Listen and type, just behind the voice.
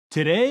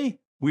Today,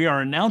 we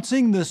are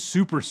announcing the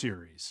Super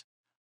Series.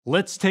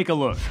 Let's take a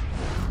look.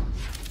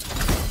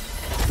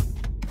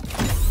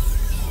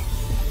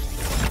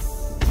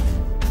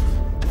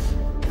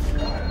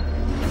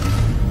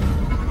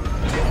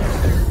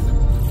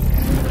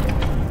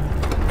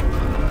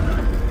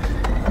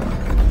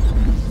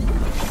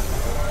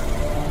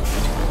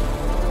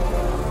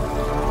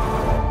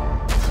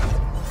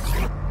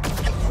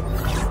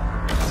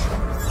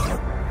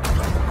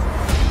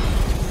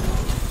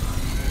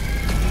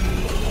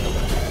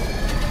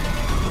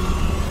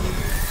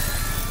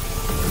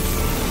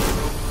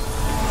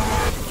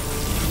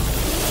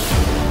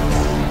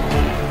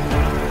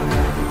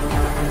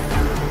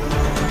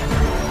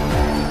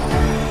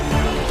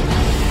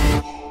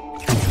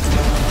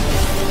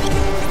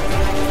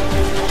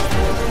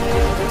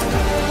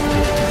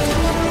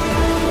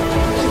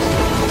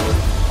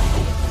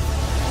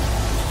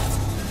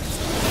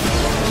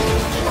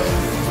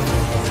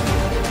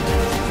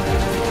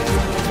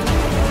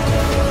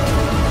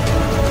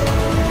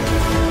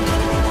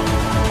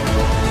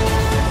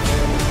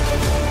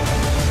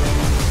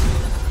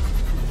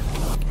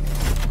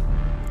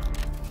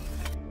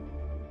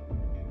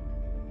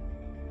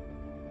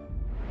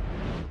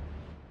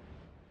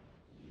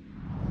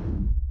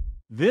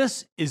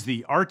 This is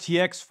the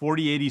RTX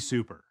 4080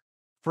 Super.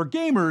 For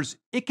gamers,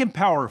 it can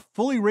power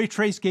fully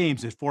ray-traced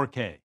games at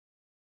 4K.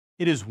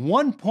 It is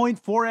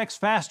 1.4x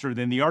faster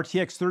than the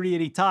RTX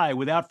 3080 Ti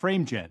without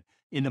FrameGen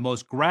in the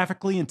most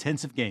graphically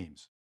intensive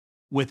games.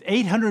 With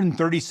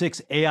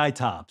 836 AI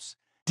TOPS,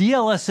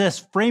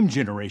 DLSS frame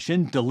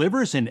generation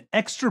delivers an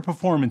extra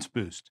performance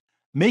boost,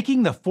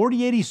 making the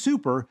 4080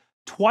 Super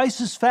twice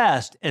as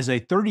fast as a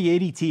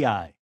 3080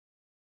 Ti.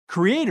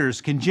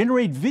 Creators can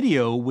generate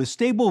video with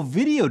stable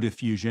video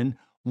diffusion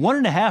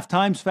 1.5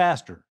 times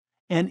faster,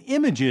 and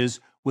images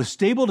with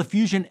stable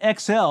diffusion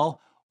XL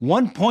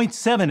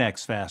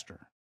 1.7x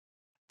faster.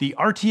 The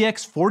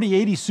RTX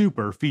 4080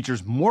 Super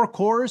features more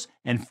cores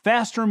and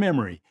faster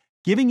memory,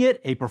 giving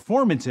it a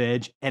performance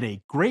edge at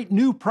a great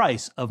new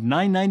price of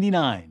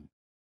 $999.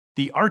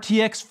 The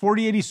RTX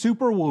 4080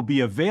 Super will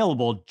be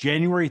available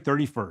January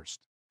 31st.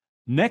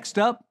 Next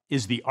up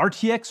is the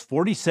RTX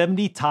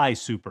 4070 Ti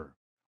Super.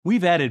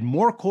 We've added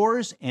more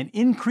cores and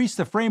increased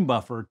the frame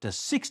buffer to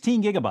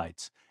 16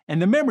 gigabytes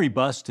and the memory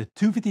bus to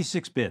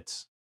 256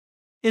 bits.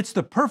 It's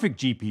the perfect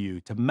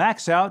GPU to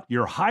max out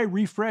your high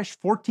refresh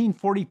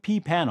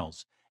 1440p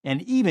panels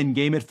and even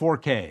game at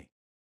 4K.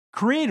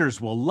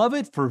 Creators will love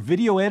it for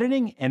video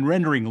editing and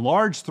rendering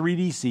large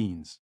 3D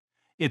scenes.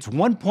 It's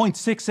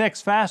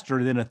 1.6x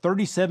faster than a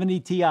 3070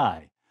 Ti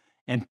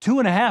and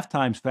 2.5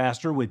 times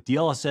faster with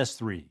DLSS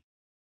 3.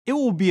 It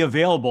will be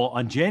available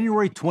on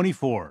January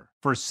 24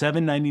 for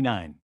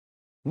 $799.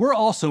 We're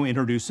also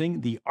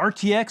introducing the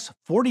RTX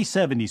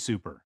 4070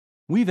 Super.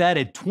 We've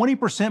added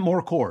 20%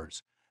 more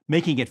cores,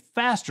 making it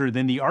faster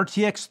than the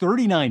RTX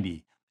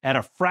 3090 at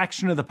a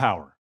fraction of the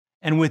power.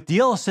 And with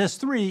DLSS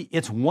 3,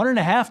 it's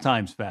 1.5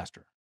 times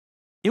faster.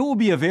 It will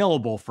be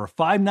available for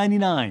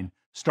 $599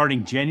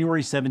 starting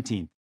January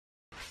 17th.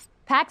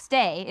 PAX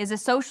Day is a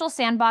social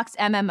sandbox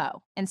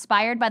MMO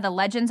inspired by the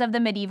legends of the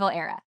medieval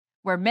era,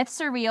 where myths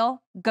are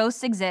real,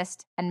 ghosts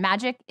exist, and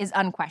magic is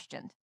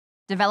unquestioned.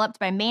 Developed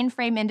by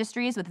Mainframe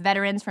Industries with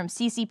veterans from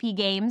CCP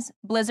Games,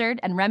 Blizzard,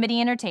 and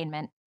Remedy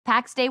Entertainment,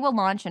 PAX Day will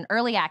launch in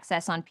early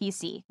access on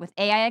PC with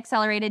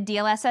AI-accelerated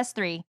DLSS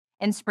 3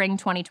 in spring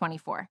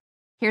 2024.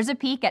 Here's a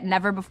peek at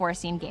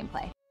never-before-seen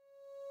gameplay.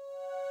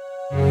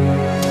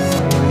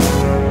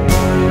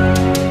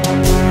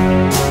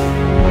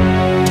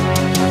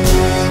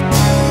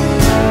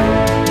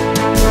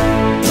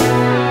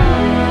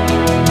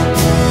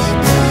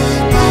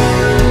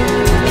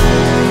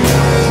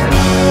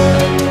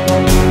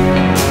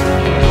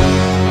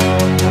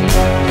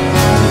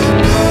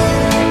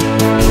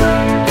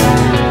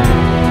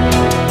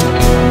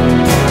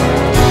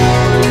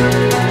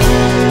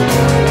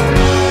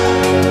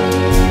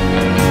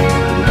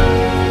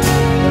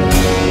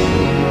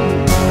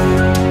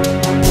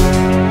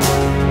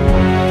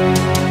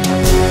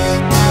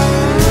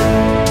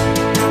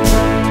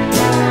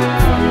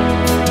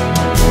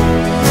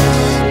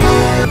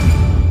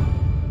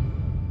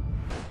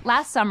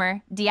 Last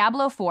summer,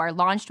 Diablo 4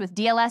 launched with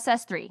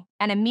DLSS 3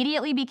 and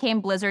immediately became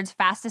Blizzard's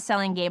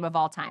fastest-selling game of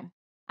all time.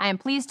 I am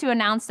pleased to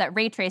announce that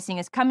ray tracing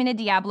is coming to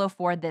Diablo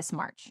 4 this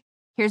March.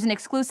 Here's an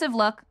exclusive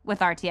look with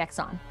RTX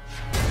on.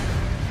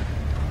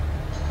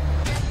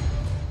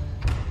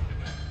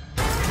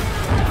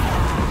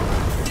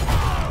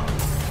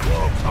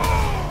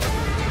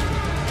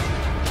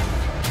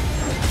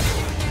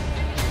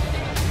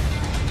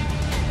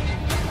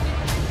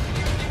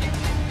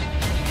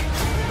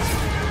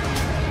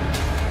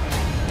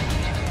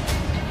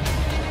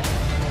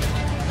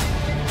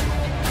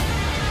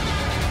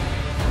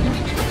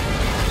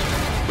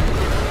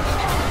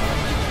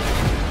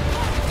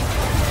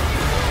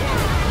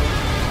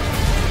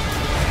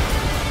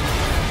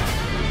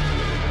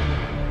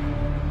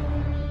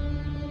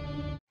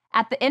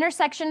 At the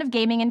intersection of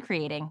gaming and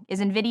creating is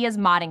Nvidia's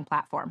modding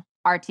platform,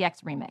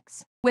 RTX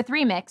Remix. With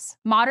Remix,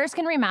 modders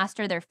can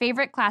remaster their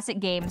favorite classic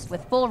games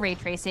with full ray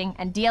tracing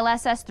and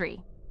DLSS 3,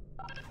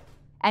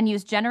 and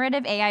use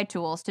generative AI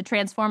tools to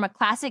transform a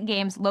classic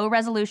game's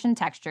low-resolution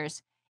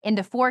textures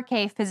into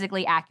 4K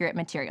physically accurate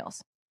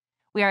materials.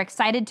 We are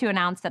excited to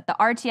announce that the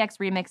RTX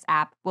Remix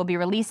app will be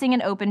releasing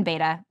an open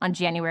beta on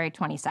January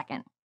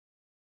 22nd.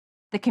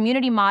 The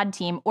community mod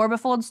team,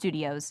 Orbifold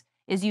Studios,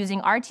 is using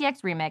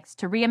RTX Remix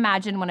to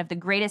reimagine one of the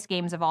greatest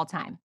games of all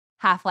time,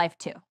 Half Life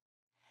 2.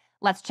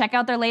 Let's check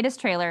out their latest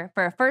trailer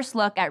for a first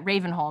look at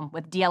RavenHolm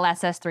with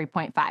DLSS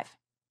 3.5.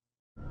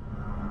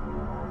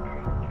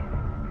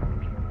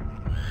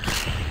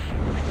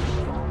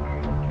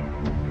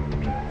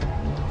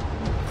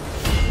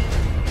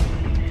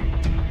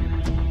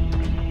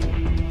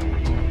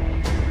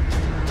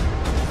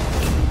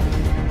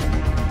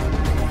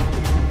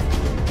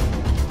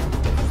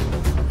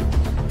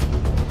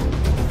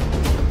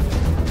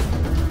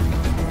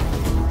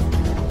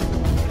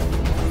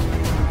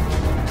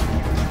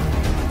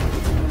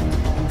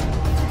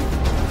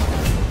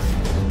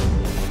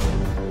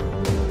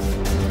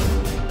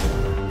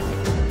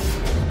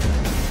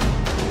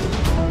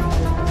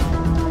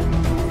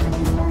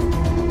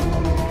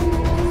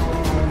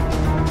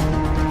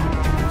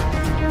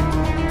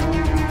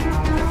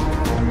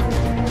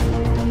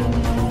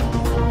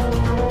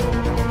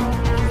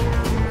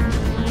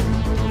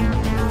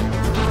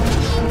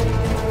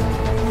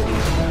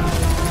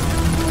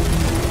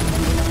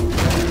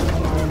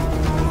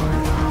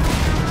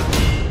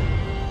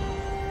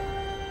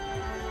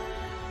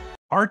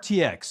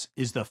 RTX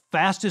is the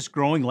fastest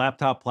growing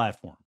laptop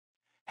platform,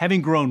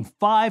 having grown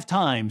 5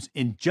 times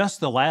in just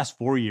the last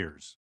 4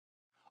 years.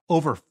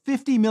 Over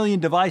 50 million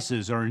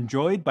devices are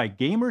enjoyed by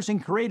gamers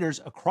and creators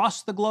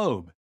across the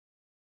globe.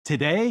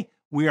 Today,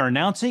 we are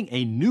announcing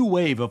a new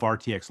wave of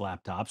RTX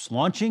laptops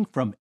launching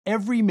from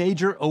every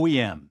major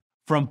OEM,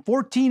 from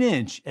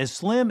 14-inch as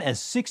slim as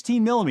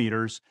 16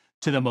 millimeters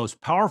to the most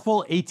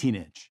powerful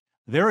 18-inch.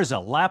 There is a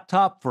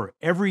laptop for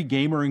every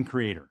gamer and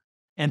creator.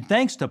 And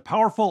thanks to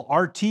powerful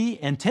RT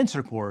and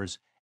Tensor cores,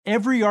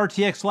 every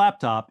RTX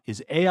laptop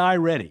is AI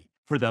ready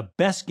for the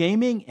best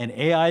gaming and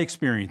AI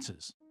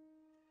experiences.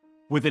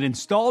 With an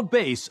installed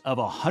base of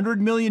 100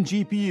 million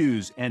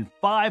GPUs and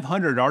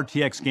 500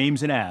 RTX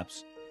games and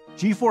apps,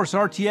 GeForce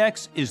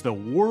RTX is the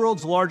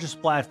world's largest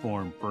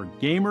platform for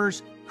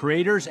gamers,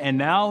 creators, and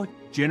now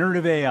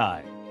generative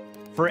AI.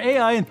 For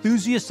AI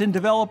enthusiasts and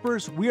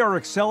developers, we are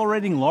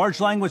accelerating large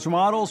language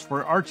models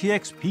for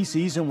RTX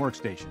PCs and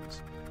workstations.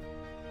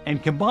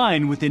 And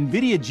combined with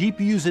Nvidia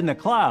GPUs in the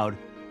cloud,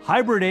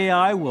 hybrid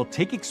AI will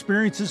take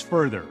experiences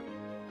further,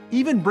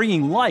 even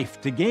bringing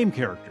life to game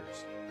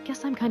characters.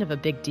 Guess I'm kind of a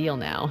big deal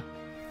now.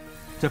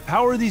 To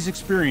power these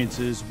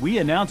experiences, we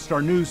announced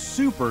our new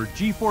Super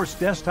GeForce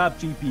desktop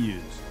GPUs,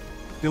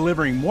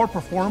 delivering more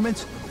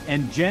performance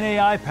and Gen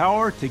AI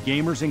power to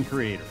gamers and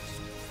creators.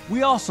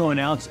 We also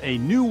announced a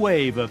new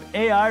wave of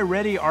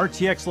AI-ready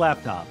RTX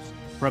laptops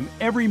from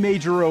every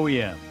major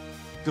OEM,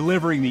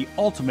 delivering the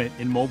ultimate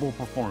in mobile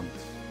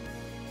performance.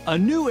 A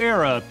new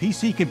era of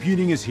PC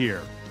computing is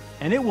here,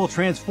 and it will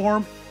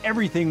transform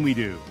everything we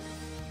do.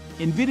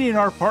 Nvidia and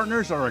our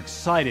partners are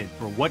excited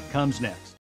for what comes next.